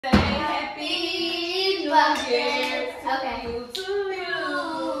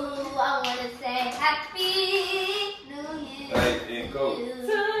Happy New Year. Hey, and go. To you.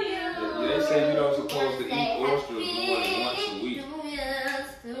 They say you don't supposed to eat oysters more than once a week.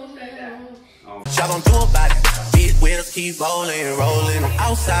 Y'all gon' do about it. Big wheels keep rolling, rolling.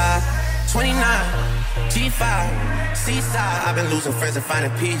 Outside, 29, G5, seaside. I've been losing friends and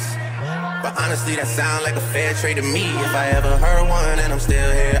finding peace. But honestly, that sound like a fair trade to me. If I ever heard one, and I'm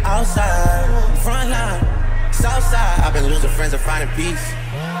still here. Outside, front line, south side. I've been losing friends and finding peace.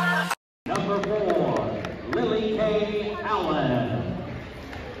 Number 4, Lily A. Allen.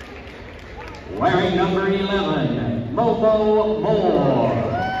 Wearing number 11, Mobo Moore.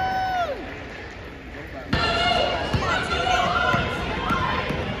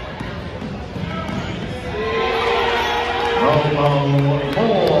 Mobo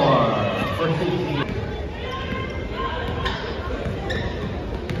Moore for CC.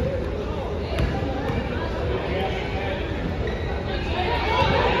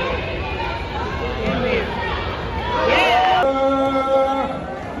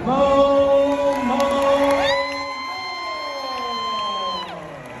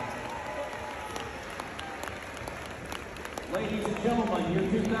 Ladies and gentlemen,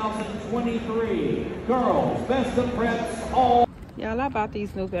 your 2023 Girls Best of Preps All. Y'all, I bought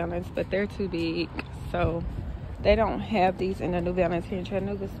these New Balance, but they're too big, so they don't have these in the New Balance here in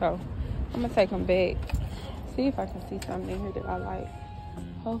Chattanooga. So I'm gonna take them back, see if I can see something in here that I like.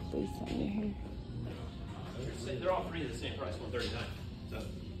 Hopefully something in here. They're all three the same price, $139. So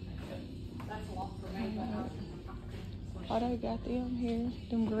That's a lot for me. Oh, they got them here.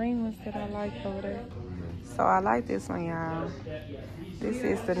 Them green ones that I like over there. So I like this one, y'all. This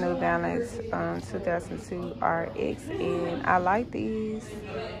is the New Balance 2002 RX, and I like these,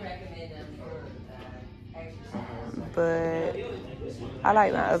 but I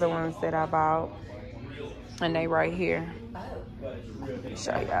like my other ones that I bought, and they right here.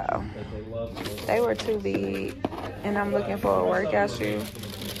 Show y'all. They were too big, and I'm looking for a workout shoe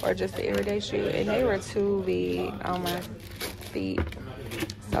or just an everyday shoe, and they were too big on my feet,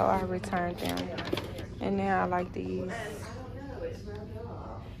 so I returned them. And now I like these.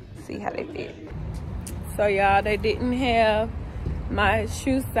 See how they fit. So y'all, they didn't have my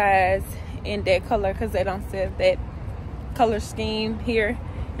shoe size in that color because they don't sell that color scheme here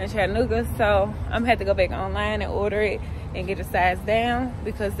in Chattanooga. So I'm gonna have to go back online and order it and get a size down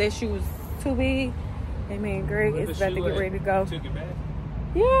because that shoe was too big. And me and Greg is about to get ready to go. took it back?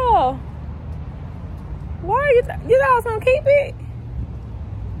 Yeah. Why you thought I was gonna keep it?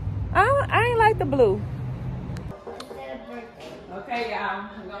 I ain't like the blue. Okay, y'all,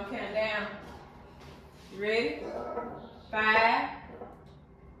 I'm gonna count down. You ready? 5,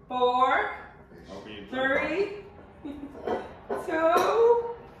 4, 3, 2.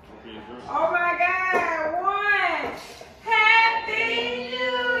 Oh my God, 1. Happy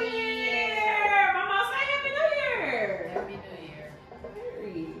New Year! Mama, say Happy New Year! Happy New Year.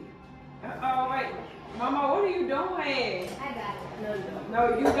 Uh-oh, wait. Mama, what are you doing? I got it. No,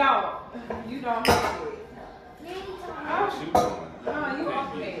 you don't. You don't have it. Oh, no, you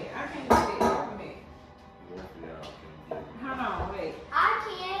off me. I can't do it. Off me. Hold on, wait. I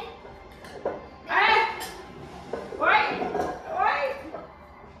can. Hey! Wait!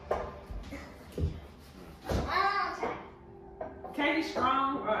 Katie's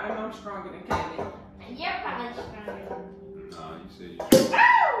strong, or I know I'm stronger than Katie. You're probably stronger. Nah, you say you're strong.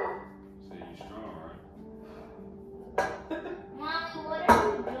 Ow! You say you're strong, right? Mommy, what are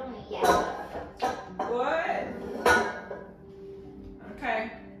you doing? Yeah. What? Okay.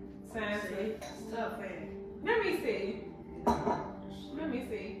 Sounds good. Stop it. Let me see. Let me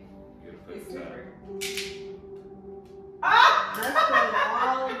see. Get a It's face towel. slippery. Ah! That's what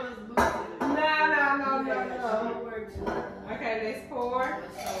all of us boosted. No. Works. Okay, that's 4.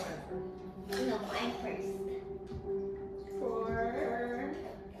 No, I'm first. 4.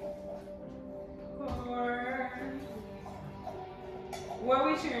 What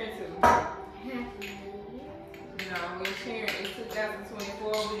we cheering to? No, we cheering. It's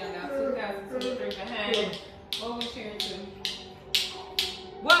 2024. We done got 2023 behind. What we cheering to?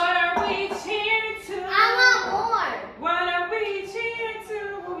 What are we cheering to? I want more. What are we cheering to?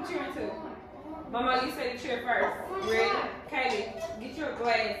 What we cheering to? Mama, you say to cheer first. Ready? Kaylee, get your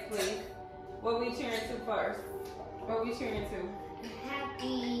glass, please. What we cheering to first? What we cheering to?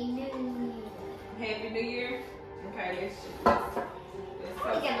 Happy New Year. Happy New Year. Okay, let's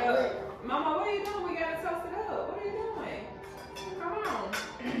toast it up. Mama, what are you doing? We gotta toast it up. What are you doing? Come on.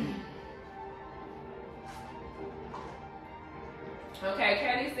 Okay,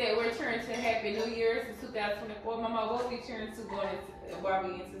 Katie said we're cheering to Happy New Year's in 2024. Mama, what are we cheering to going into while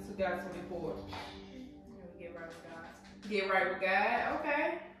we into 2024? Get right with God. Get right with God.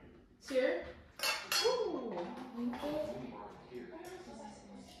 Okay. Cheer.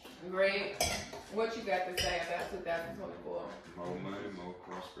 Greg, what you got to say about 2024? More money, more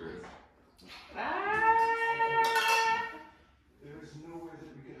prosperity.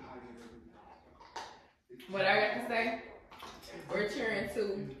 What I got to say? Return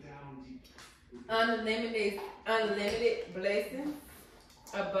to unlimited blessings,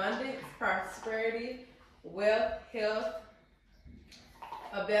 abundance, prosperity, wealth, health,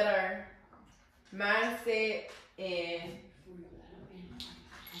 a better mindset, and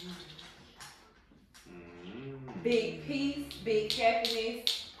big peace, big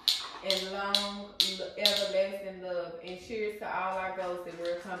happiness, and long, everlasting love. And cheers to all our goals that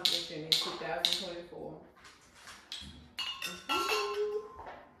we're accomplishing in 2024.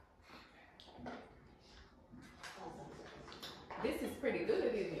 This is pretty good,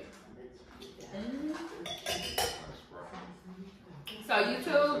 isn't it? So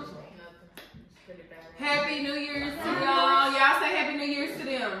YouTube, Happy New Year's to y'all. Y'all say Happy New Year's to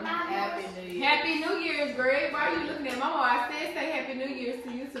them. Happy New Year. Happy New Year's, Greg. Why are you looking at Mama? I said say Happy New Year's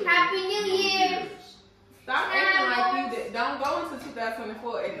to you too. Happy New Year. Stop acting like you don't go into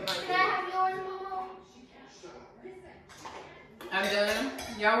 2024 acting like Can I that. have yours, Mama? I'm done.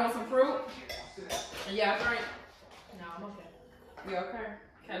 Y'all want some fruit? Y'all drink? No, I'm okay. You okay?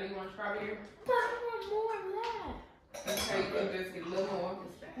 Kelly, you want strawberry? But I want more of that. Okay, you can just get a little more.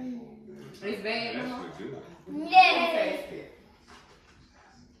 It's bad, That's Mama. good. Yeah. Taste it.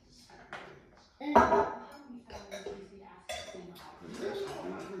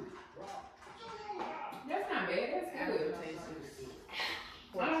 That's not bad. That's good.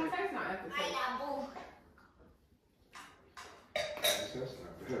 I don't taste not aftertaste. Pineapple. That's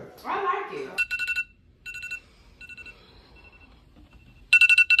not bad. I like it.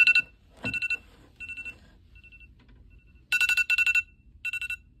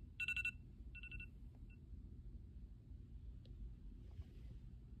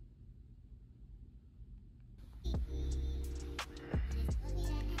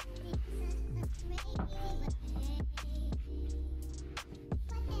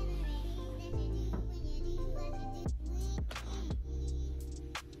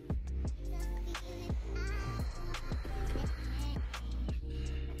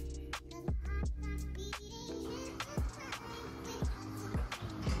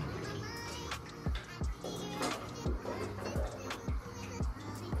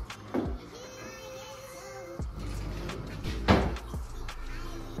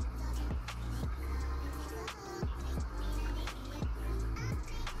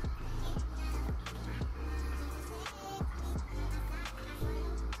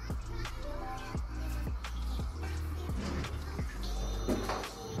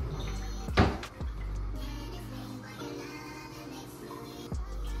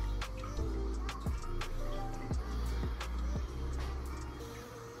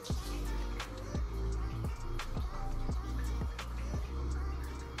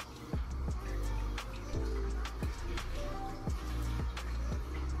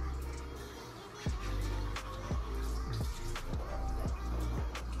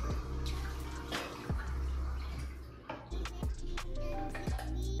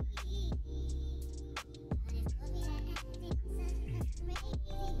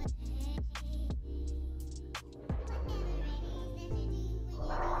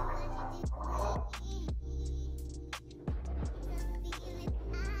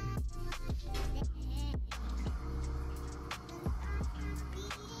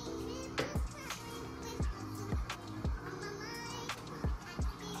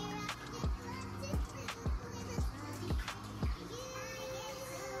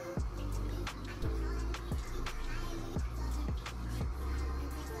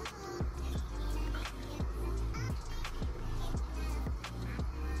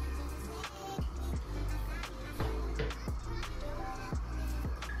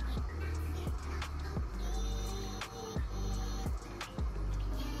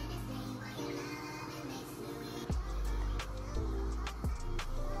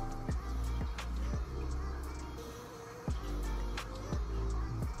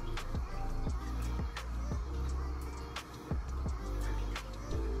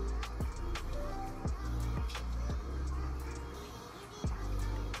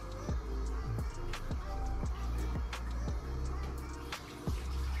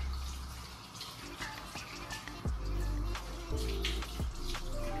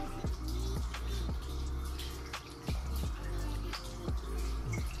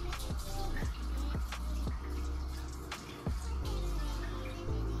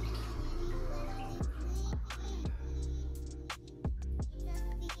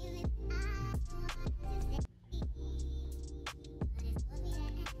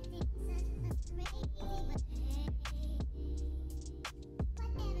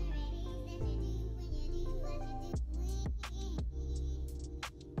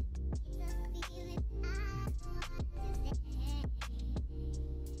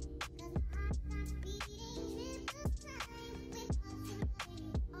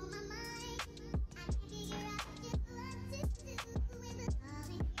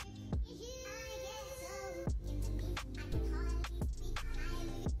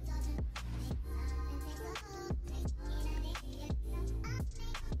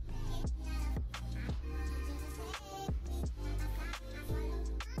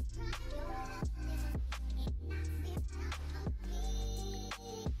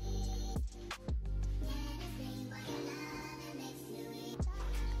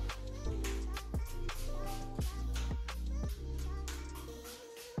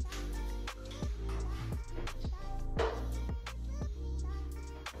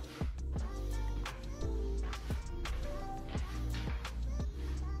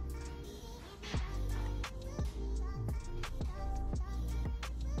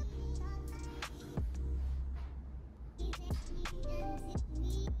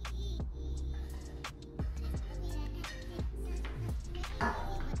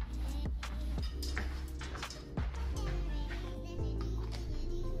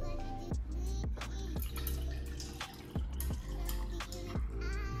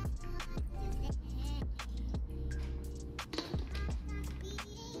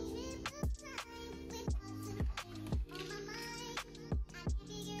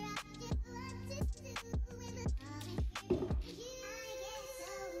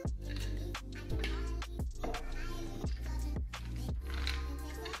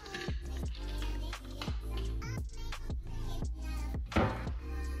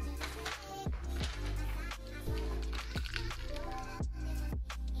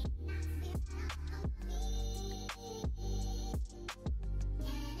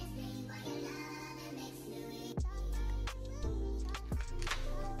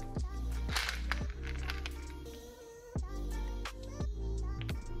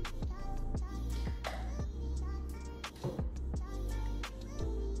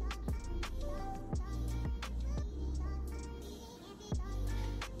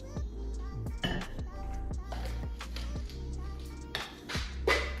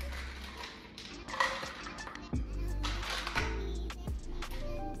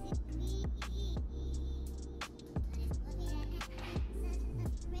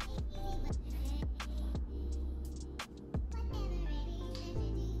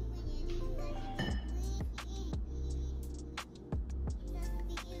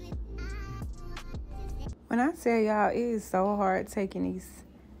 When I tell y'all, it is so hard taking these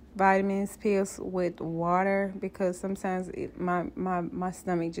vitamins, pills with water, because sometimes my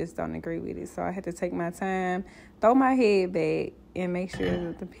stomach just don't agree with it. So I had to take my time, throw my head back, and make sure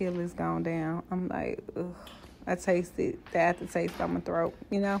that the pill is gone down. I'm like, ugh. I taste it, the aftertaste on my throat,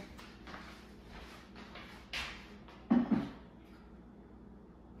 you know?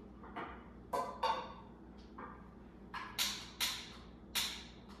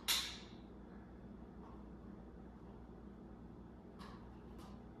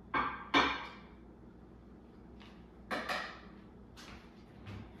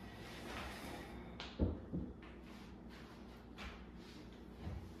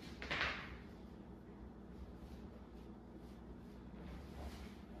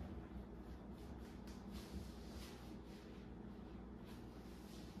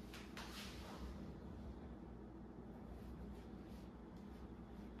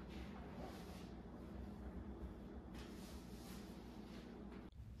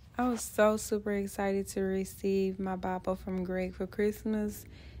 I was so super excited to receive my Bible from Greg for Christmas,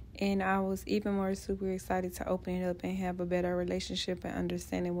 and I was even more super excited to open it up and have a better relationship and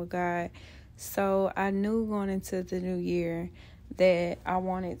understanding with God. So I knew going into the new year that I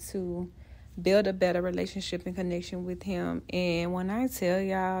wanted to build a better relationship and connection with him. And when I tell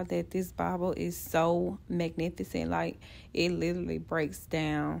y'all that this Bible is so magnificent, like it literally breaks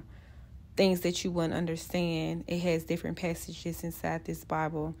down things that you wouldn't understand. It has different passages inside this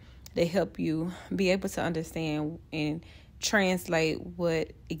Bible that help you be able to understand and translate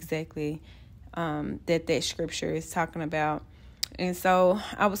what exactly that scripture is talking about. And so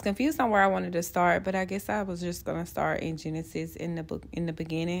I was confused on where I wanted to start, but I guess I was just going to start in Genesis in the book, in the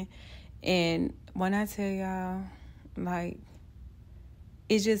beginning. And when I tell y'all, like,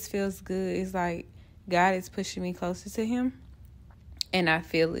 it just feels good. It's like God is pushing me closer to him. And I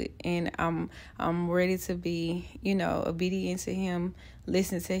feel it, and I'm ready to be, obedient to him,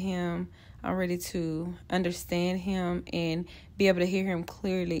 listen to him. I'm ready to understand him and be able to hear him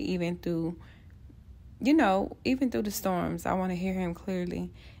clearly, even through the storms. I want to hear him clearly,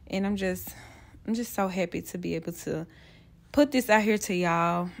 and I'm just so happy to be able to put this out here to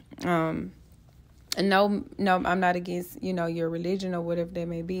y'all. And no, I'm not against, your religion or whatever that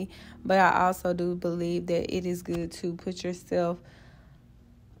may be, but I also do believe that it is good to put yourself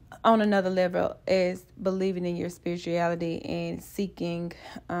on another level as believing in your spirituality and seeking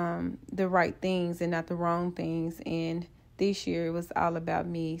the right things and not the wrong things. And this year it was all about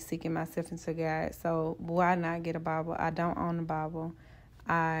me seeking myself into God. So why not get a Bible? I don't own a Bible.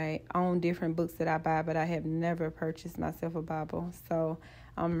 I own different books that I buy, but I have never purchased myself a Bible. So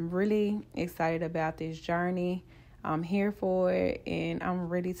I'm really excited about this journey. I'm here for it, and I'm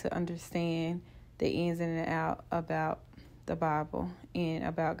ready to understand the ins and outs about the Bible and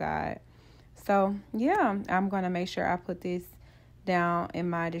about God. So yeah, I'm going to make sure I put this down in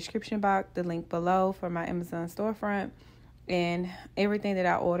my description box, the link below for my Amazon storefront, and everything that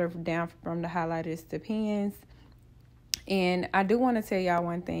I ordered down from the highlighters to pens. And I do want to tell y'all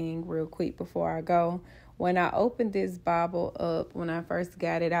one thing real quick before I go. When I opened this Bible up, when I first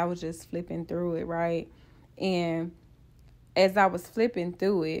got it, I was just flipping through it, right? And as I was flipping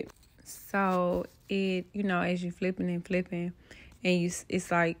through it, so it, as you flipping, and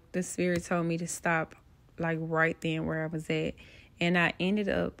it's like the Spirit told me to stop, like right then where I was at. And I ended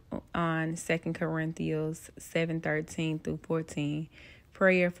up on 2 Corinthians 7:13 through 14,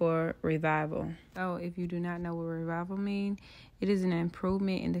 prayer for revival. So if you do not know what revival means, it is an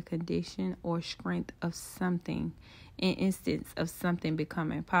improvement in the condition or strength of something, an instance of something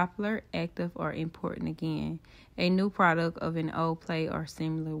becoming popular, active, or important again, a new product of an old play or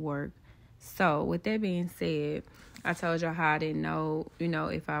similar work. So with that being said, I told y'all how I didn't know,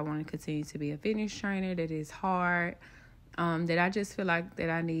 if I want to continue to be a fitness trainer, that is hard, that I just feel like that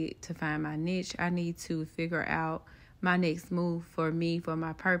I need to find my niche. I need to figure out my next move for me, for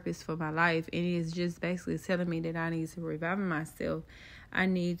my purpose, for my life. And it is just basically telling me that I need to revive myself. I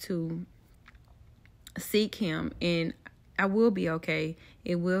need to seek him, and I will be okay.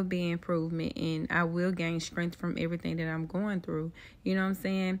 It will be improvement, and I will gain strength from everything that I'm going through. You know what I'm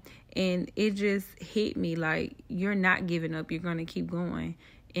saying? And it just hit me like, you're not giving up. You're going to keep going.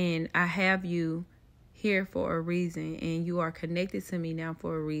 And I have you here for a reason, and you are connected to me now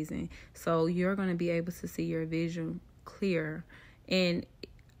for a reason. So you're going to be able to see your vision clear. And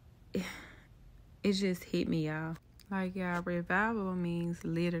it just hit me, y'all. Like, y'all, revival means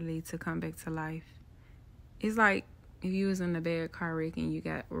literally to come back to life. It's like if you was in a bad car wreck and you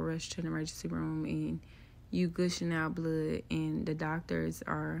got rushed to the emergency room and you gushing out blood, and the doctors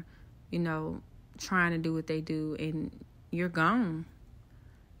are, trying to do what they do, and you're gone.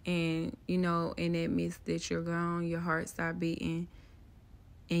 And, you know, in that midst that you're gone, your heart stop beating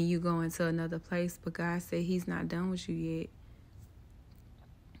and you go into another place. But God said he's not done with you yet.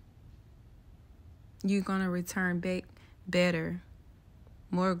 You're going to return back better,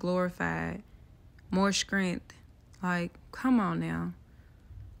 more glorified, more strength. Like, come on now.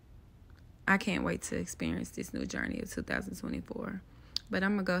 I can't wait to experience this new journey of 2024. But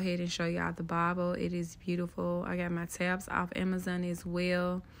I'm going to go ahead and show y'all the Bible. It is beautiful. I got my tabs off Amazon as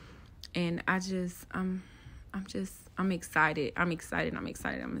well. And I'm excited. I'm excited. And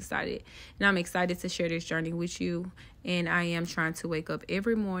I'm excited to share this journey with you. And I am trying to wake up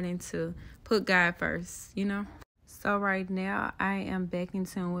every morning to put God first, you know. So right now, I am back in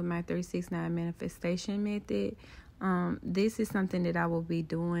tune with my 369 manifestation method. This is something that I will be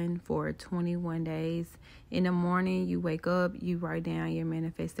doing for 21 days. In the morning, you wake up, you write down your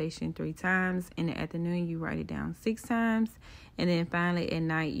manifestation 3 times. In the afternoon, you write it down 6 times. And then finally, at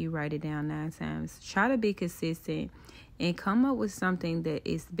night, you write it down 9 times. Try to be consistent and come up with something that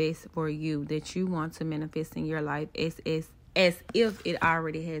is best for you, that you want to manifest in your life as if it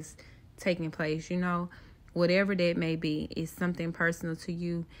already has taken place, you know. Whatever that may be, is something personal to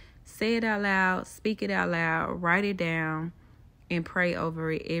you. Say it out loud, speak it out loud, write it down, and pray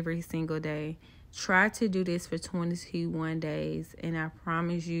over it every single day. Try to do this for 21 days, and I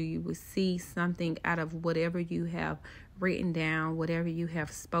promise you, you will see something out of whatever you have written down, whatever you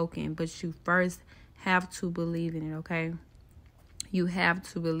have spoken. But you first have to believe in it, okay? You have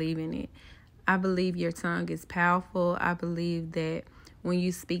to believe in it. I believe your tongue is powerful. I believe that when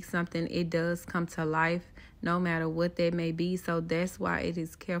you speak something, it does come to life, no matter what that may be. So that's why it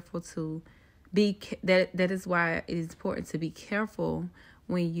is careful to be, that is why it is important to be careful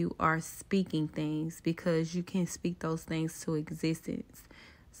when you are speaking things, because you can speak those things to existence.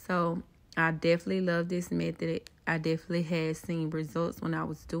 So I definitely love this method. I definitely had seen results when I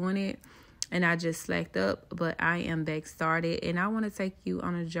was doing it, and I just slacked up, but I am back started, and I want to take you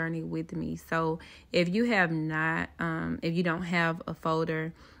on a journey with me. So if you have not, if you don't have a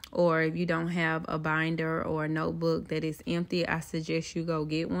folder, or if you don't have a binder or a notebook that is empty, I suggest you go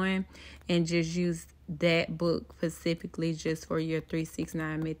get one and just use that book specifically just for your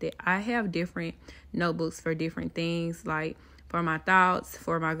 369 method. I have different notebooks for different things, like for my thoughts,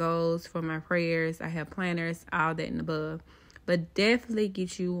 for my goals, for my prayers. I have planners, all that and above. But definitely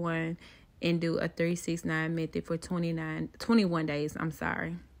get you one and do a 369 method for 21 days.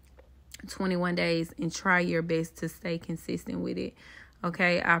 21 days, and try your best to stay consistent with it.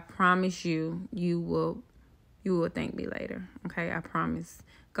 Okay, I promise you, you will thank me later. Okay, I promise.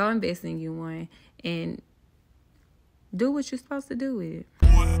 Go invest in you one and do what you're supposed to do with it.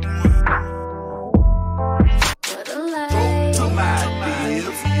 What a life.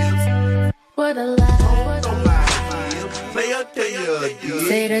 What a life.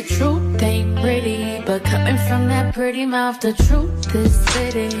 Say the truth ain't pretty, but coming from that pretty mouth, the truth is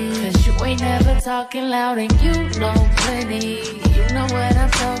fitting. Cause you ain't never talking loud and you know plenty. You know what I'm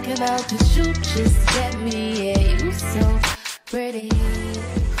talking about, cause you just get me. Yeah, you so pretty.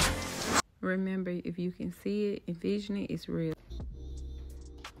 Remember, if you can see it, envision it, it's real.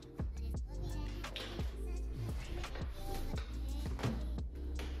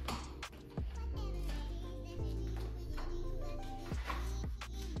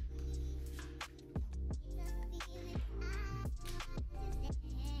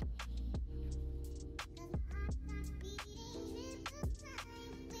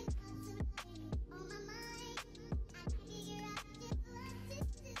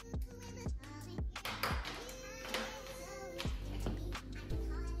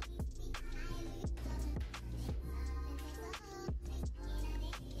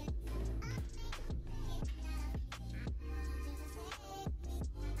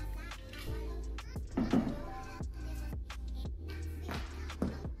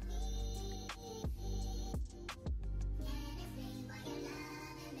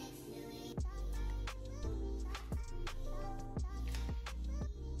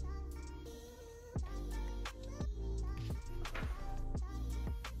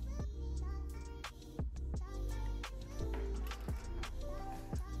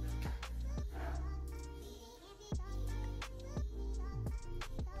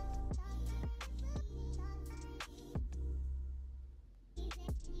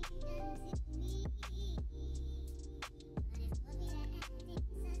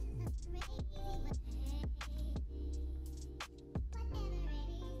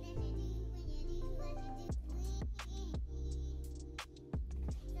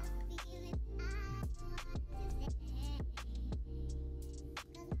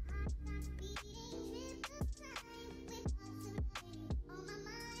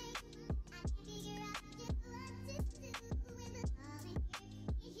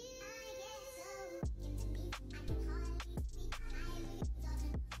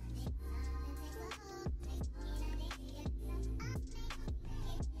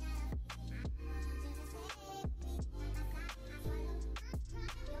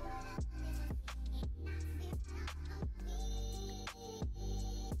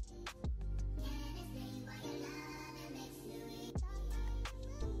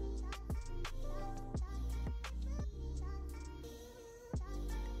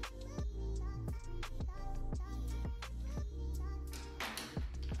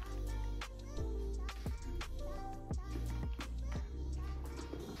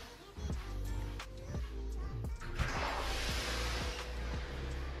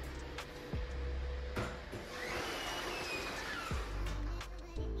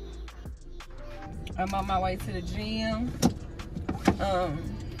 I'm on my way to the gym. Y'all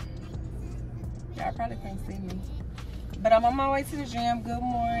probably can't see me, but I'm on my way to the gym. Good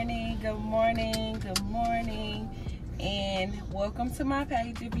morning, good morning, good morning, and welcome to my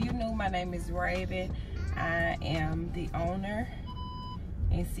page. If you're new, my name is Raven. I am the owner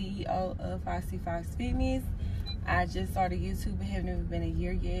and CEO of Foxy Fitness. I just started YouTube. It hasn't even been a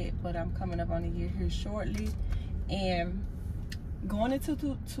year yet, but I'm coming up on a year here shortly. And going into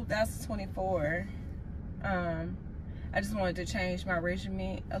 2024, I just wanted to change my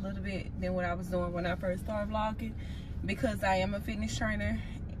regimen a little bit than what I was doing when I first started vlogging, because I am a fitness trainer,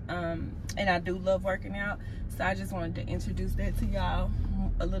 and I do love working out. So I just wanted to introduce that to y'all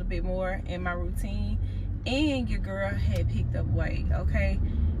a little bit more in my routine. And your girl had picked up weight, okay?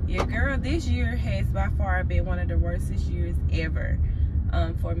 Your girl this year has by far been one of the worstest years ever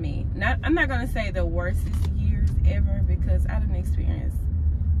for me. I'm not gonna say the worstest years ever, because I didn't experience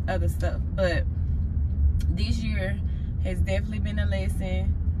other stuff, but this year has definitely been a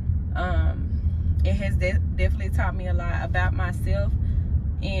lesson. It has definitely taught me a lot about myself,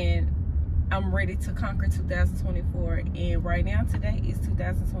 and I'm ready to conquer 2024. And right now, today is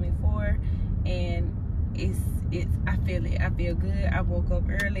 2024, and I feel it. I feel good. I woke up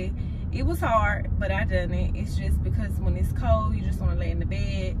early. It was hard, but I done it. It's just because when it's cold, you just want to lay in the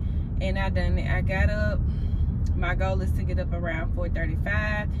bed, and I done it. I got up. My goal is to get up around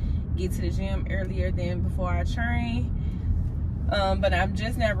 4:35, get to the gym earlier than before I train. But I'm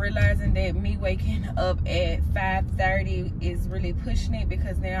just now realizing that me waking up at 5:30 is really pushing it,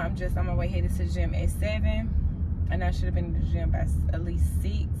 because now I'm just on my way headed to the gym at 7, and I should have been in the gym by at least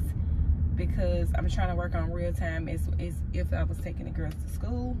 6, because I'm trying to work on real time as if I was taking the girls to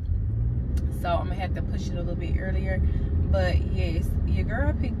school. So I'm gonna have to push it a little bit earlier. But yes, your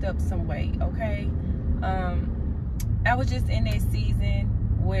girl picked up some weight, okay? I was just in that season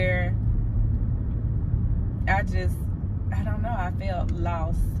where I don't know, I felt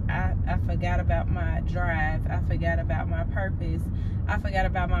lost. I forgot about my drive. I forgot about my purpose. I forgot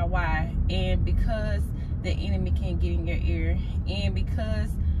about my why. And because the enemy can get in your ear, and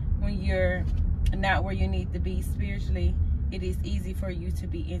because when you're not where you need to be spiritually, it is easy for you to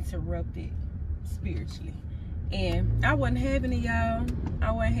be interrupted spiritually. And I wasn't having it, y'all.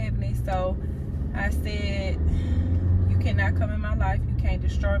 I wasn't having it. So I said, you cannot come in my life. You can't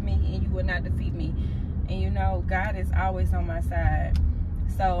destroy me, and you will not defeat me. And you know, God is always on my side.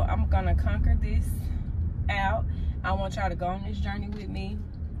 So I'm gonna conquer this out. I want y'all to go on this journey with me.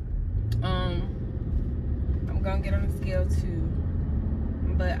 I'm gonna get on the scale too,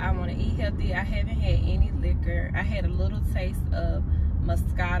 but I want to eat healthy. I haven't had any liquor. I had a little taste of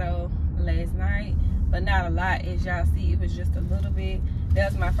Moscato last night, but not a lot. As y'all see, it was just a little bit.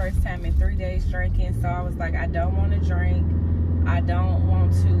 That was my first time in 3 days drinking, so I was like, I don't want to drink. I don't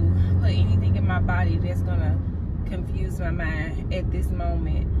want to put anything in my body that's gonna confuse my mind at this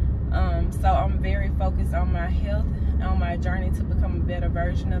moment. So I'm very focused on my health, on my journey to become a better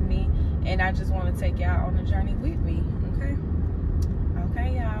version of me, and I just want to take y'all on the journey with me.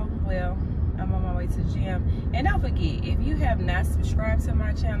 Okay, y'all. Well, I'm on my way to the gym, and don't forget, if you have not subscribed to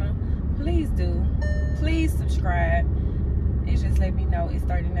my channel, please do. Please subscribe. It just let me know it's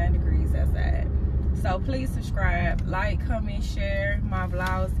 39 degrees outside. So please subscribe, like, comment, share my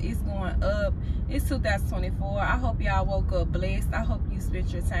vlogs. It's going up. It's 2024. I hope y'all woke up blessed. I hope you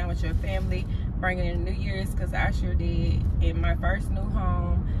spent your time with your family, bringing in New Year's, because I sure did in my first new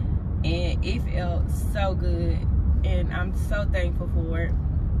home, and it felt so good, and I'm so thankful for it.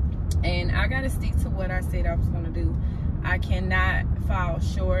 And I gotta stick to what I said I was gonna do. I cannot fall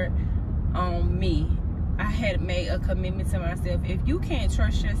short on me. I had made a commitment to myself. If you can't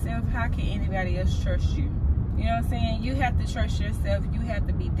trust yourself, how can anybody else trust you? You know what I'm saying? You have to trust yourself. You have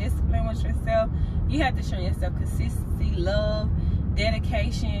to be disciplined with yourself. You have to show yourself consistency, love,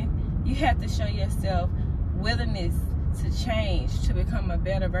 dedication. You have to show yourself willingness to change, to become a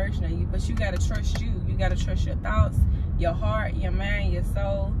better version of you. But you got to trust you. You got to trust your thoughts, your heart, your mind, your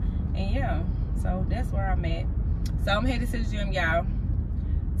soul. And yeah, so that's where I'm at. So I'm headed to the gym, y'all.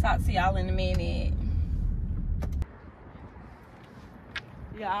 Talk to y'all in a minute.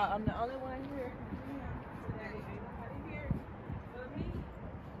 Y'all, I'm the only one here. Today ain't nobody here but me.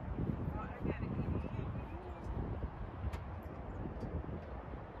 Oh, I gotta get in.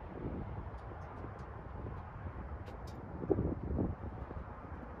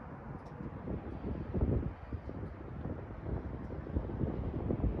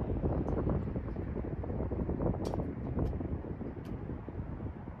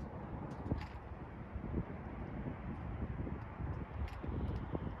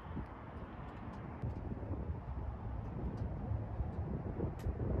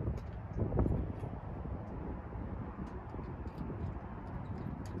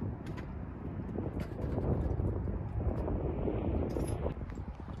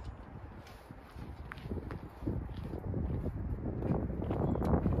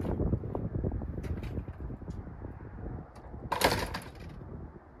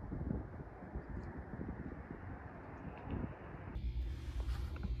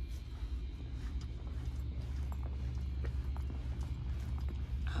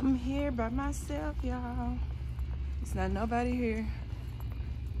 I'm here by myself, y'all. There's not nobody here.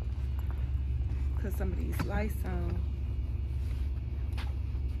 Cause some of these lights on.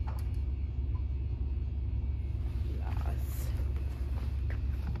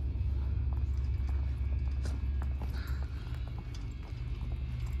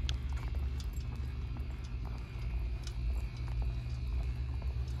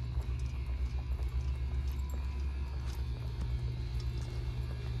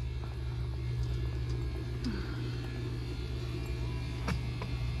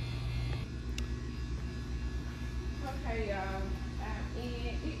 Okay, y'all, I'm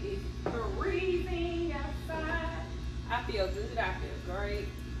in. It is freezing outside. I feel good. I feel great.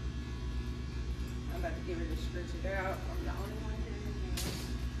 I'm about to get ready to stretch it out. I'm the only one here.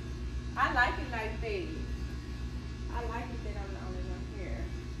 I like it like that. I like it that I'm the only one here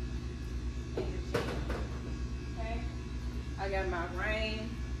in the gym. Okay. I got my rain,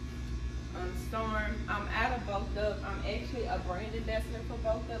 storm. I'm out of both up. I'm actually a brand ambassador for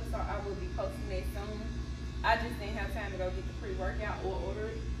both up, so I will be posting that soon. I just didn't have time to go get the pre-workout or order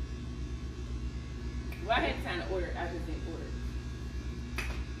it. Well, I had time to order it. I just didn't order it.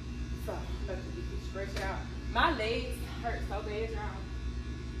 So, I'm about to get this stretched out. My legs hurt so bad, y'all.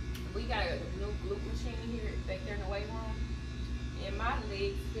 We got a new glute machine here back there in the weight room. And my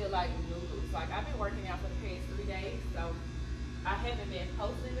legs feel like noodles. Like, I've been working out for the past 3 days. So, I haven't been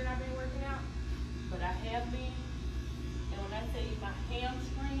posting that I've been working out. But I have been. And when I tell you my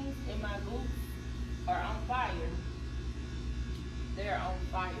hamstrings and my glutes are on fire. They're on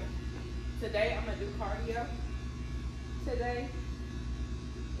fire. Today I'm gonna do cardio today,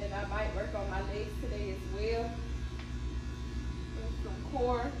 and I might work on my legs today as well. And some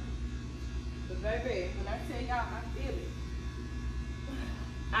core. But baby, when I tell y'all, I feel it.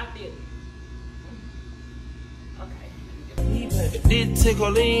 I feel it. Okay. Did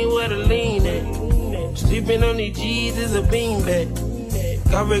tickle lean where the lean at. Sleeping on these G's is a beanbag.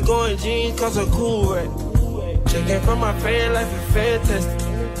 Got red going jeans cause I'm cool right. Checking from my fan life is fantastic.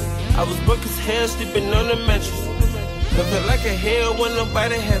 I was broke as hell sleeping on the mattress. Felt like a hell when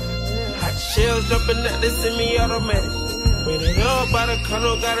nobody had it. Hot shells jumping out they semi-automatic. Ran it up by the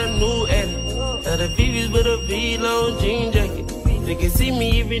condo, got a new edit. Now the VV's with a V-long jean jacket. They can see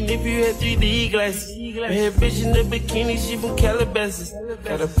me even if you had 3D glasses. Red bitch in the bikini, she from Calabasas.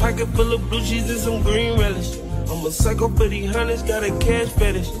 Got a pocket full of blue cheese and some green relish. I'm a psycho for these hunters, got a cash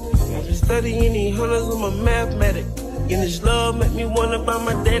fetish. I've been studying these hunters, I'm a mathematic. And this love make me wanna buy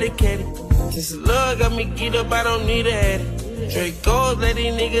my dedicated. Since the love got me get up, I don't need a addict. Drake gold, let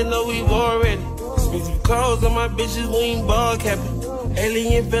these niggas know we already. Expensive clothes on my bitches, we ain't ball capping.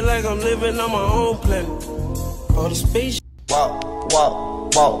 Alien feel like I'm living on my own planet. All the space. Walk,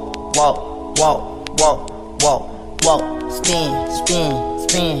 walk, walk, walk, walk, walk, walk, walk. Spin, spin,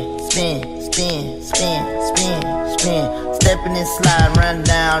 spin, spin, spin, spin, spin, spin. Stepping and sliding, run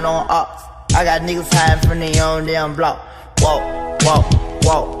down on ops. I got niggas hiding from their own damn block. Walk, walk,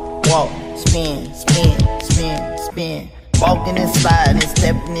 walk, walk. Spin, spin, spin, spin. Walking and sliding, and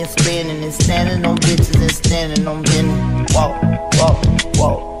stepping and spinning, and standing on bitches and standing on business. Walk, walk,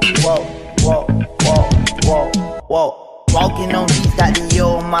 walk, walk, walk, walk, walk, walk. Walking on these, got the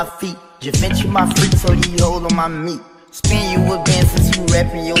yo on my feet. Javinci my freak, so the yo on my meat. Spin you a band since you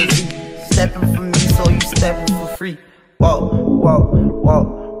rapping your feet. Stepping for me, so you stepping for free. Walk, walk, walk,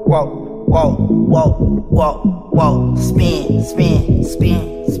 walk, walk, walk, walk, walk. Spin, spin,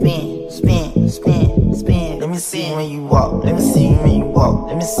 spin, spin, spin, spin, spin. Let me see when you walk. Let me see when you walk.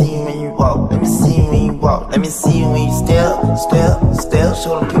 Let me see when you walk. Let me see when you walk. Let me see when you step, step, step.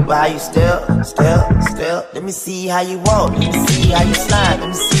 Show them people how you step, step, step. Let me see how you walk. Let me see how you slide. Let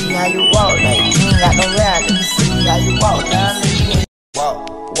me see how you walk. Like you ain't got no ride. Let me see how you walk. Now let me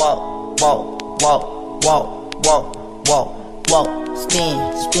walk, walk, walk, walk, walk, walk, walk, walk. Spin,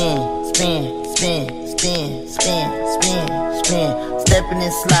 spin, spin, spin, spin, spin, spin, spin. Stepping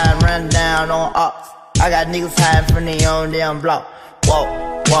and sliding, run down on ops. I got niggas hiding from their own damn block. Walk,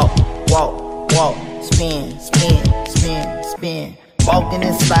 walk, walk, walk. Spin, spin, spin, spin. Walking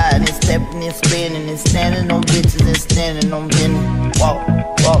and sliding, and stepping and spinning, and standing on bitches and standing on business. Walk,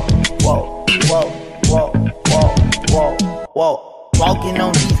 walk, walk, walk, walk, walk, walk, walk. Walking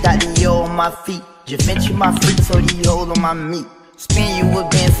on these, got the yo on my feet. Javinci my freak, so the yo on my meat. Spin you a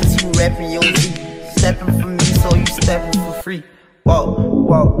band since you rapping your feet. Stepping for me, so you stepping for free. Walk,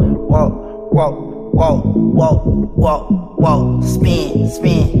 walk, walk, walk, whoa, whoa, whoa, whoa. Spin,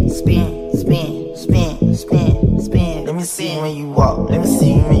 spin, spin, spin, spin, spin, spin. Let me see when you walk. Let me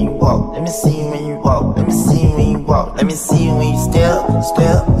see when you walk. Let me see when you walk. Let me see when you walk. Let me see when you step,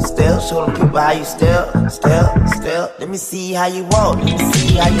 step, step. Show them people how you step, step, step. Let me see how you walk. Let me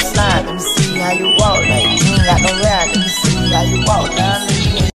see how you slide. Let me see how you walk. Like you ain't got no ride. Let me see how you walk. Now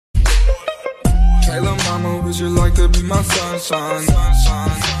hey, lil' mama, would you like to be my sunshine?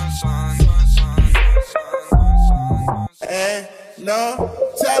 And no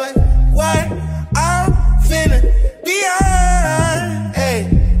telling what I'm feeling beyond. Hey,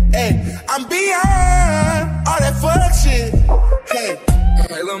 hey, I'm beyond all that fuck shit. Hey.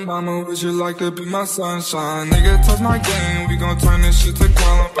 Hey, lil' mama, would you like to be my sunshine? Nigga, touch my game, we gon' turn this shit to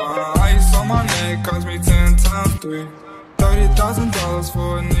Columbine. Ice on my neck, cost me 10 times 3. $30,000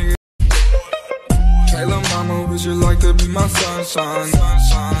 for a nigga. Hey, lil' mama, would you like to be my sunshine?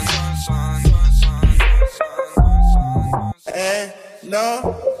 And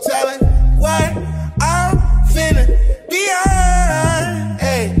no telling what I'm feeling beyond.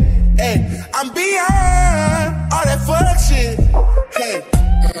 Hey, hey, I'm beyond all that fuck shit. Hey.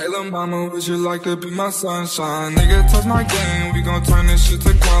 Hey, lil' mama, would you like to be my sunshine? Nigga, touch my game, we gon' turn this shit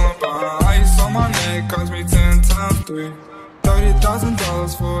to Columbine. Ice on my neck, cost me 10 times 3.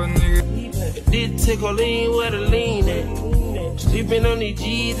 $30,000 for a nigga. This tickle lean where the lean at. Sleeping on these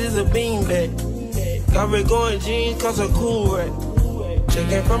G's is a beanbag. Got red going jeans cause I'm cool right.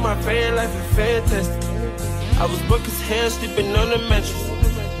 Checking from my fan life is fantastic. I was broke as hell sleeping on the mattress.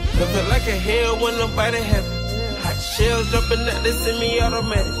 It felt like a hell when nobody happy. Hot shells jumping out, they send me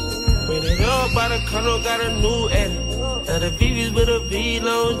automatic. When it all by the colonel got a new edit. Now the BB's with a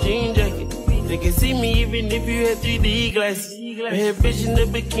V-long jean jacket. They can see me even if you had 3D glasses. Red bitch in the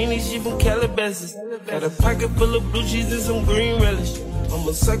bikini, she from Calabasas. Got a pocket full of blue cheese and some green relish. I'm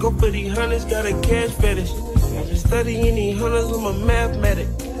a psycho for these hunters, got a cash fetish. I've been studying these hunters, I'm a mathematic.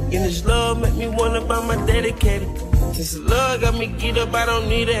 And this love make me wanna buy my dedicated. Since the love got me get up, I don't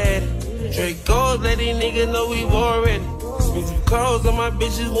need a addict. Drake gold, let these niggas know we already. Expensive clothes on my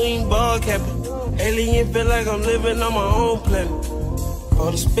bitches, we ain't ball capping. Alien feel like I'm living on my own planet.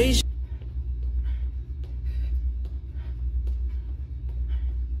 All the space.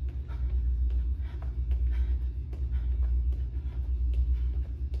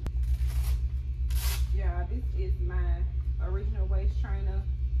 This is my original waist trainer.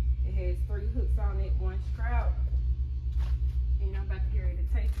 It has 3 hooks on it, 1 strap. And I'm about to get ready to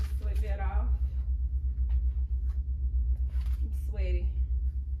take this sweat off. I'm sweaty.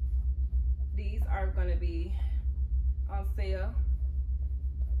 These are gonna be on sale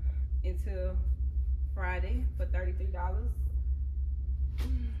until Friday for $33.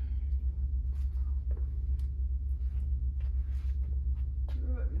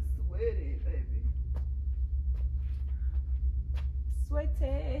 I'm sweaty, baby.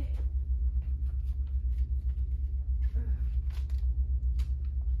 Sweaty.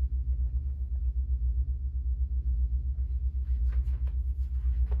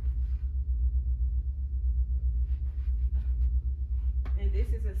 And this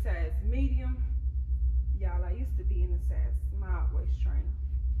is a size medium. Y'all, I used to be in a size small waist trainer.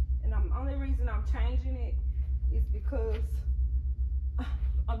 And the only reason I'm changing it is because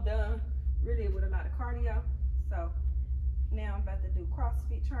I'm done really with a lot of cardio. So now I'm about to do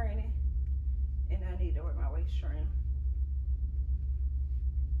CrossFit training and I need to wear my waist trainer.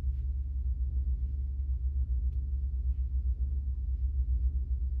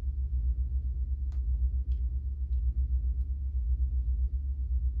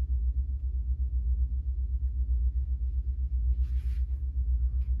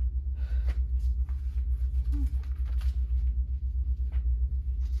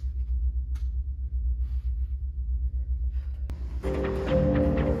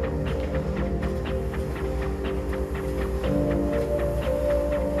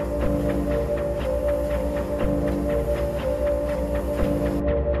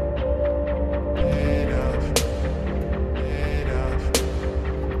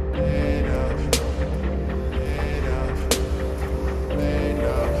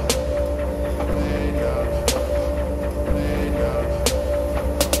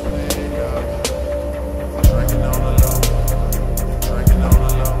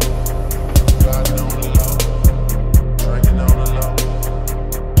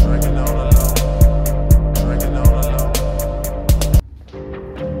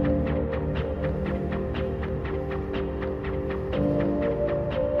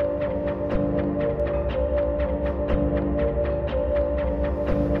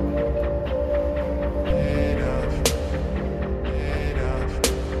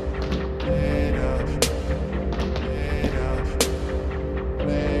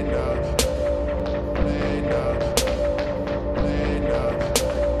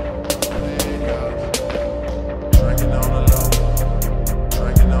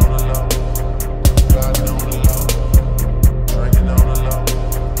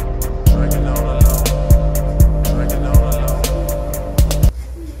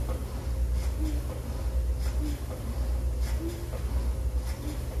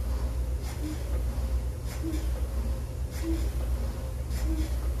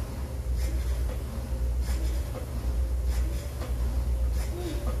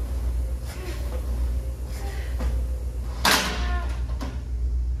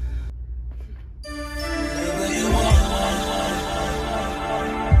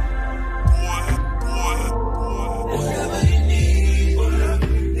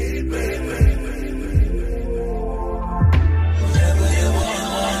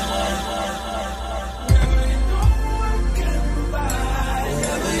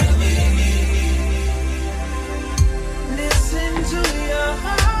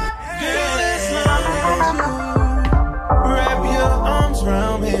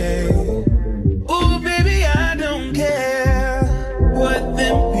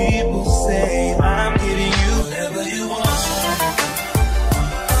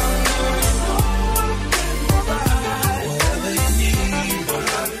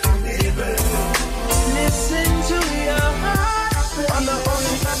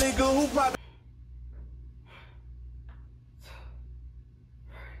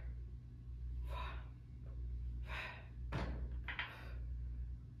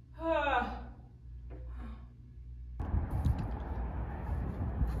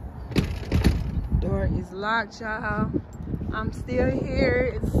 is locked, y'all. I'm still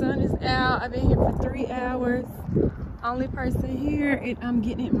here. The sun is out. I've been here for 3 hours. Only person here, and I'm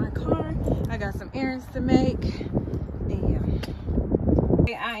getting in my car. I got some errands to make. And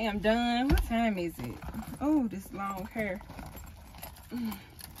yeah. I am done. What time is it? Oh, this long hair.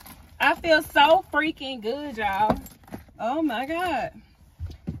 I feel so freaking good, y'all. Oh my God.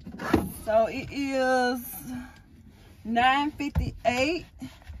 So it is 9:58.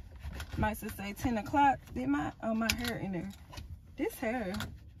 Might just say 10 o'clock. Did my hair in there? This hair.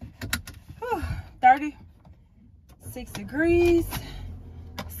 Whew, 36 degrees.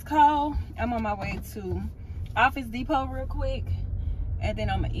 It's cold. I'm on my way to Office Depot real quick. And then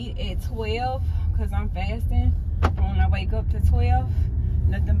I'm gonna eat at 12 because I'm fasting. When I wake up to 12,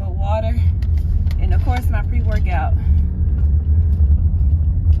 nothing but water. And of course my pre-workout.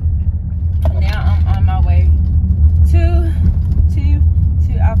 Now I'm on my way to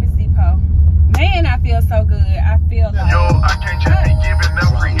Office Depot. Man, I feel so good. I feel like, yo, I can't just be giving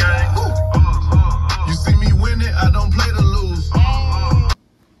out free game. You see me winning, I don't play to lose.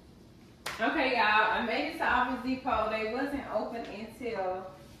 Okay, y'all, I made it to Office Depot. They wasn't open until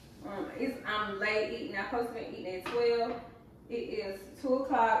I'm late eating. I'm supposed to be eating at 12. It is 2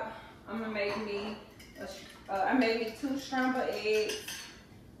 o'clock. I'm gonna make me I made me 2 scrambled eggs.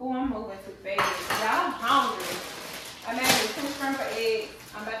 Oh, I'm moving too fast. Y'all hungry. I made me 2 scrambled eggs.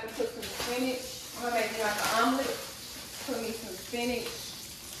 I'm about to put some spinach. I'm gonna make me like an omelet. Put me some spinach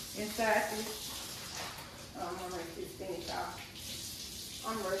inside this. I'm gonna make this spinach, y'all.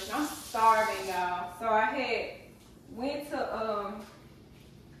 I'm rushing. I'm starving, y'all. So I went to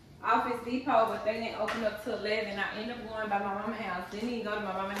Office Depot, but they didn't open up till 11. I ended up going by my mama's house. Didn't even go to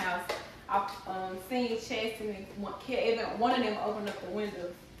my mama's house. I seen Chess and one of them opened up the window.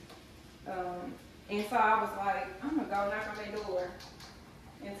 And so I was like, I'm gonna go knock on their door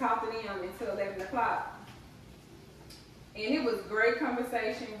and talk to them until 11 o'clock. And it was great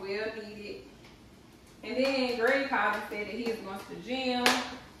conversation, well needed. And then Greg called and said that he was going to the gym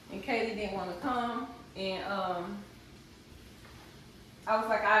and Katie didn't want to come. And I was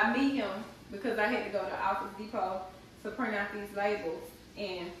like, I'd meet him because I had to go to Office Depot to print out these labels.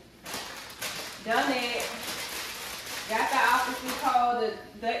 And done that, got the Office Depot.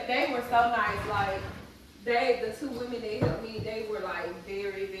 They were so nice. Like, the 2 women that helped me, they were like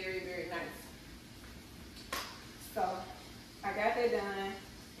very, very, very nice. So I got that done.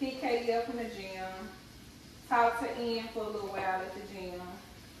 Picked Katie up from the gym. Talked to Ian for a little while at the gym.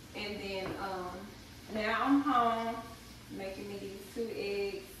 And then now I'm home making me these 2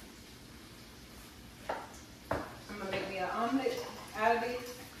 eggs. I'm gonna make me an omelet out of this.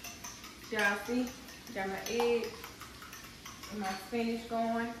 Y'all see? Got my eggs and my spinach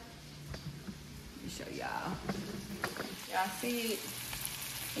going. Let me show y'all. Y'all see it?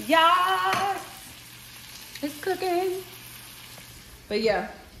 Yes! It's cooking. But yeah.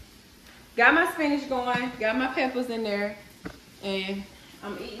 Got my spinach going, got my peppers in there, and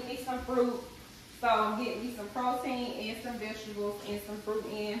I'm eating me some fruit. So I'm getting me some protein and some vegetables and some fruit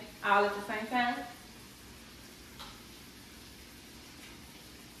in all at the same time.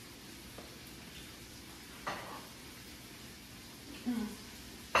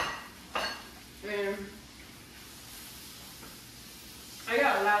 And I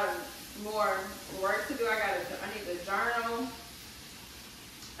got a lot of more work to do. I need to journal.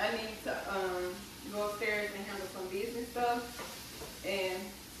 I need to go upstairs and handle some business stuff, and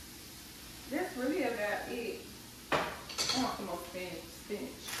that's really about it. I want some more spinach. Take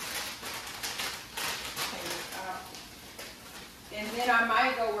this out. And then I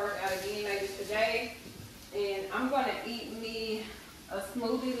might go work out again later today, and I'm gonna eat me a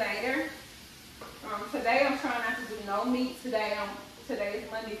smoothie later. Today I'm trying not to do no meat. Today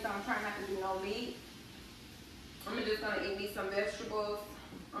is Monday, so I'm trying not to do no meat. I'm just gonna eat me some vegetables,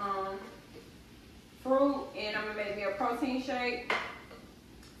 fruit, and I'm gonna make me a protein shake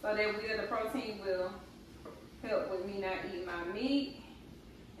so that the protein will help with me not eating my meat.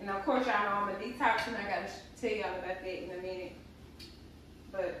 And of course, y'all know I'm a detoxing. I gotta tell y'all about that in a minute.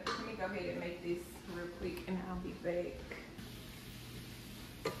 But let me go ahead and make this real quick and I'll be back.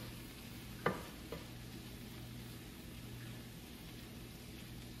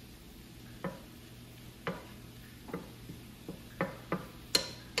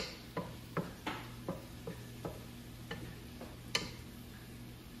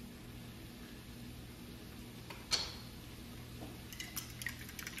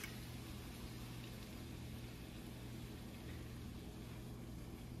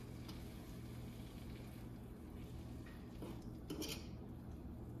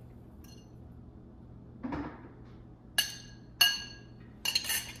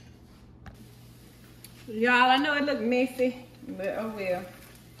 Y'all, I know it look messy, but oh well.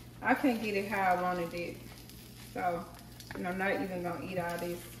 I couldn't get it how I wanted it. So, and I'm not even gonna eat all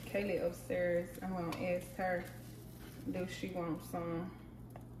this. Kaylee upstairs, I'm gonna ask her, do she want some?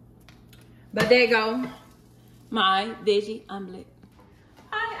 But there go my veggie omelet.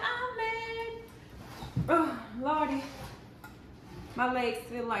 Hi, omelet. Oh, Lordy. My legs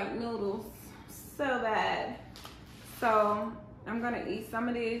feel like noodles. So bad. So, I'm gonna eat some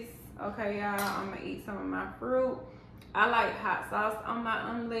of this. Okay, y'all, I'm gonna eat some of my fruit. I like hot sauce on my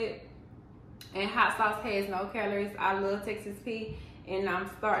omelet. And hot sauce has no calories. I love Texas Pea. And I'm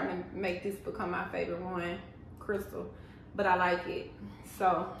starting to make this become my favorite one, Crystal. But I like it.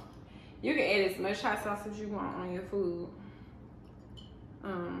 So, you can add as much hot sauce as you want on your food.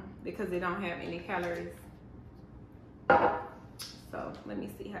 Because it don't have any calories. So, let me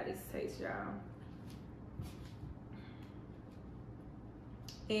see how this tastes, y'all.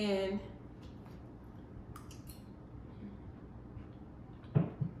 And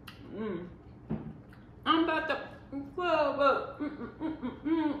I'm about to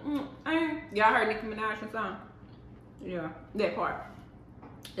y'all heard Nicki Minaj's song? Yeah, that part.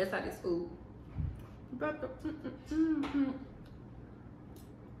 That's how this food. About to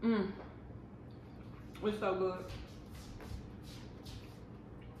It's so good.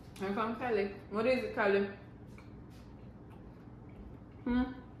 Here comes Kelly. What is it, Kelly?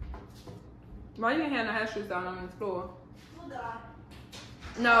 Why you ain't have no house shoes down on the floor? Oh God.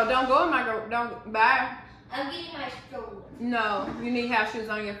 No, don't go in my girl. Don't bye. I'm getting my stroller. No, you need house shoes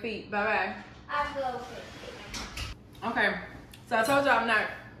on your feet. Bye bye. I'll go with Okay, so I told you I'm not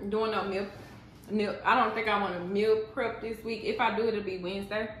doing no meal. I don't think I want to meal prep this week. If I do, it'll be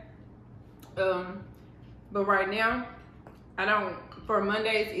Wednesday. But right now, I don't. For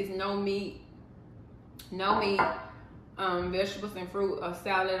Mondays, it's no meat, vegetables and fruit, or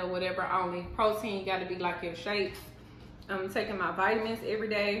salad or whatever only. Protein got to be like your shakes. I'm taking my vitamins every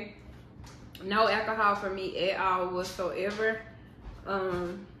day. No alcohol for me at all whatsoever.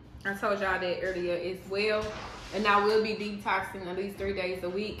 I told y'all that earlier as well. And I will be detoxing at least 3 days a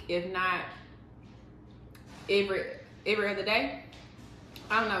week, if not every other day.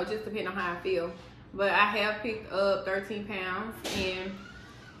 I don't know, just depending on how I feel. But I have picked up 13 pounds and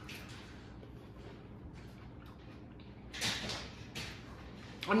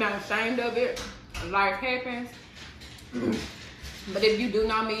I'm not ashamed of it. Life happens. But if you do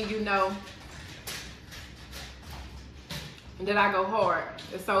know me, you know that I go hard.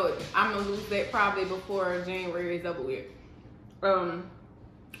 So I'm gonna lose that probably before January is over with.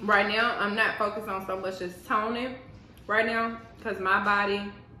 Right now, I'm not focused on so much as toning right now, because my body,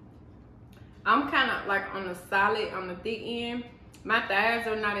 I'm kind of like on the thick end. My thighs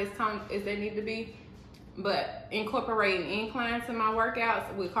are not as toned as they need to be, but incorporating inclines in my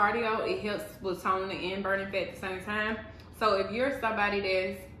workouts with cardio, it helps with toning and burning fat at the same time. So if you're somebody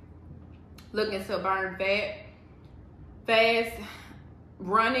that's looking to burn fat, fast,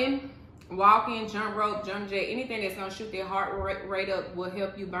 running, walking, jump rope, jump jet, anything that's gonna shoot their heart rate up will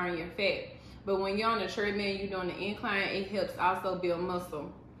help you burn your fat. But when you're on the treadmill, you're doing the incline, it helps also build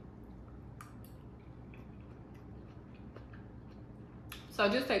muscle. So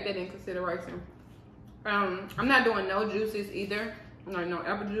just take that in consideration. I'm not doing no juices either. Like no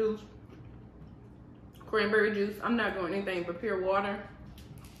apple juice, cranberry juice. I'm not doing anything but pure water.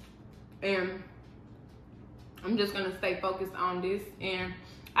 And I'm just gonna stay focused on this. And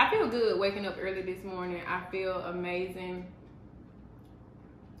I feel good waking up early this morning. I feel amazing.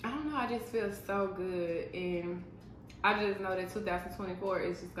 I don't know, I just feel so good. And I just know that 2024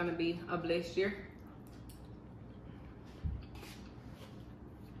 is just gonna be a blessed year.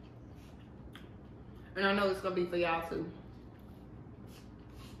 And I know it's gonna be for y'all too.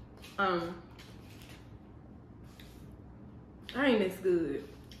 I ain't this good.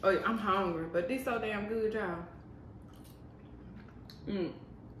 Oh, I'm hungry, but this so damn good, y'all.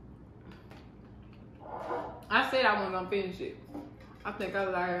 I said I wasn't gonna finish it. I think I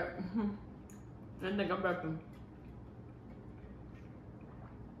lied. I think I'm about to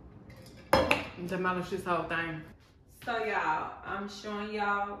demolish this whole thing. So y'all, I'm showing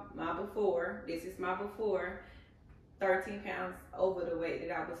y'all my before. This is my before. 13 pounds over the weight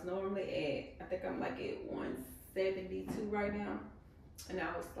that I was normally at. I think I'm like at 172 right now. And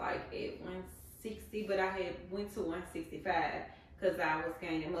I was like at 160, but I had went to 165 because I was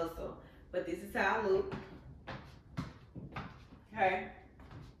gaining muscle. But this is how I look. Okay.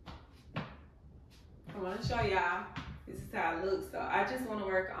 I want to show y'all. This is how I look. So I just want to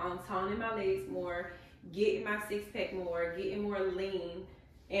work on toning my legs more, getting my six pack more, getting more lean,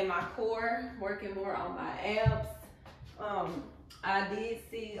 and my core, working more on my abs. I did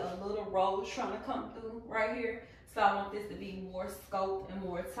see a little rose trying to come through right here. So I want this to be more scoped and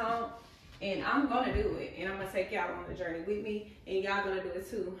more toned. And I'm gonna do it. And I'm gonna take y'all on the journey with me. And y'all gonna do it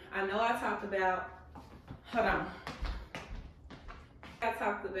too. I know I talked about, hold on. I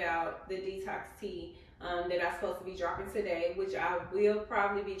talked about the detox tea that I'm supposed to be dropping today, which I will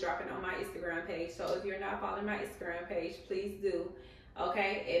probably be dropping on my Instagram page. So if you're not following my Instagram page, please do.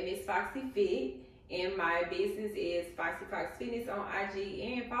 Okay, at Miss Foxy Fit. And my business is Foxy Fox Fitness on IG.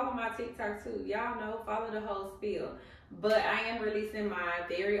 And follow my TikTok too. Y'all know, follow the whole spiel. But I am releasing my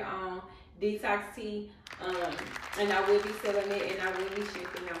very own detox tea. And I will be selling it and I will be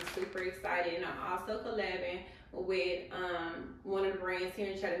shipping. I'm super excited. And I'm also collabing with one of the brands here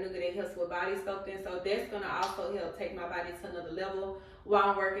in Chattanooga that helps with body sculpting. So that's going to also help take my body to another level. While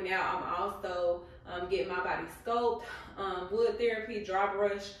I'm working out, I'm also getting my body sculpted, wood therapy, dry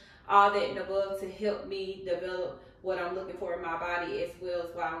brush, all that and above to help me develop what I'm looking for in my body as well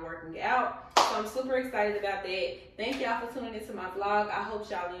as while I'm working out. So I'm super excited about that. Thank y'all for tuning into my vlog. I hope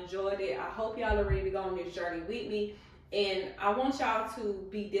y'all enjoyed it. I hope y'all are ready to go on this journey with me. And I want y'all to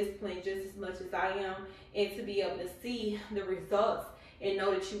be disciplined just as much as I am and to be able to see the results and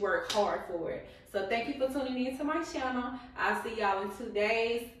know that you work hard for it. So thank you for tuning into my channel. I'll see y'all in 2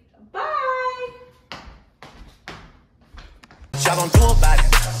 days. Bye. Y'all gon' do about it.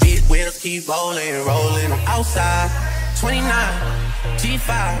 Big wheels keep rolling, rolling. I'm outside, 29,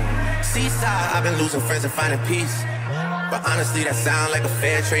 G5, seaside. I've been losing friends and finding peace. But honestly, that sound like a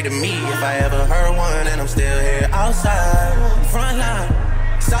fair trade to me. If I ever heard one, and I'm still here outside. Front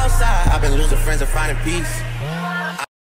line, south side. I've been losing friends and finding peace.